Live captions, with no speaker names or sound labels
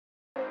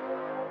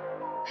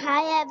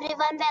Hi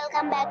everyone,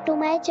 welcome back to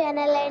my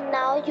channel and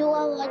now you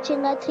are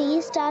watching a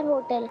 3-star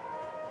hotel.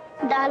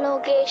 The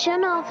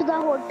location of the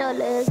hotel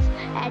is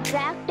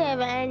attractive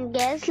and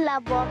guests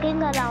love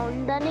walking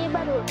around the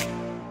neighborhood.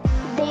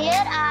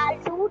 There are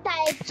two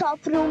types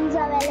of rooms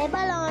available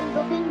on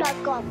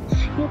booking.com.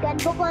 You can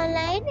book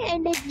online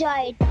and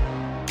enjoy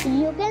it.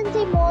 You can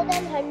see more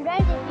than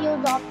 100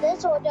 reviews of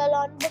this hotel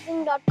on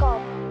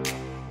booking.com.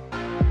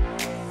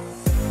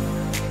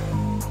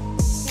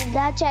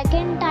 The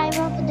check-in time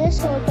of this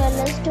hotel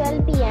is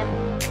 12 p.m.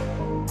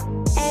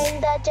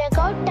 and the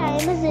checkout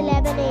time is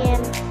 11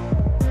 a.m.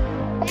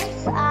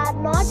 Pets are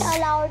not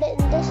allowed in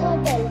this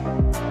hotel.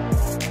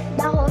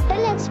 The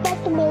hotel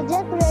accepts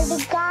major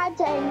credit cards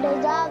and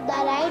reserves the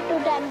right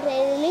to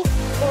temporarily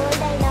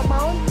hold an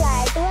amount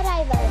prior to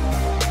arrival.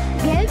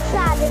 Guests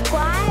are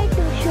required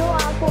to show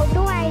a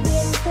photo ID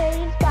and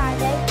credit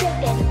card at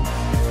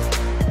check-in.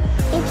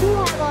 If you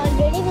have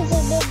already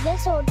visited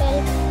this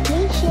hotel,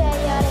 please share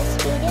your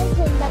experience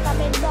in the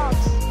comment box.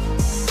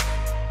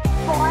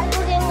 For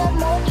booking or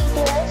more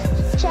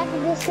details, check the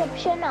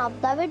description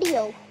of the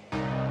video.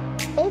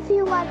 If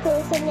you are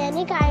facing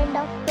any kind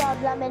of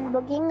problem in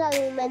booking a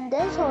room in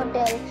this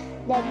hotel,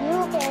 then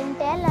you can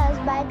tell us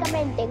by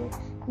commenting.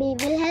 We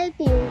will help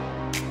you.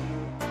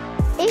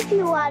 If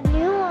you are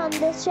new on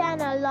this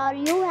channel or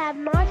you have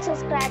not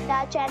subscribed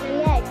our channel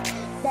yet,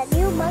 then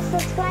you must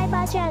subscribe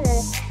our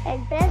channel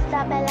and press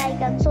the bell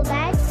icon so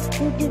that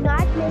you do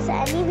not miss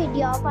any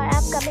video of our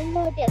upcoming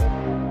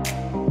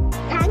hotel.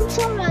 Thanks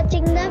for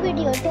watching the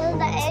video till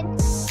the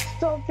end.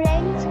 So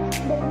friends,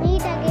 we'll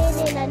meet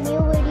again in a new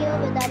video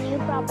with a new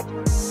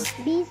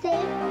property. Be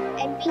safe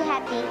and be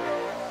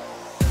happy.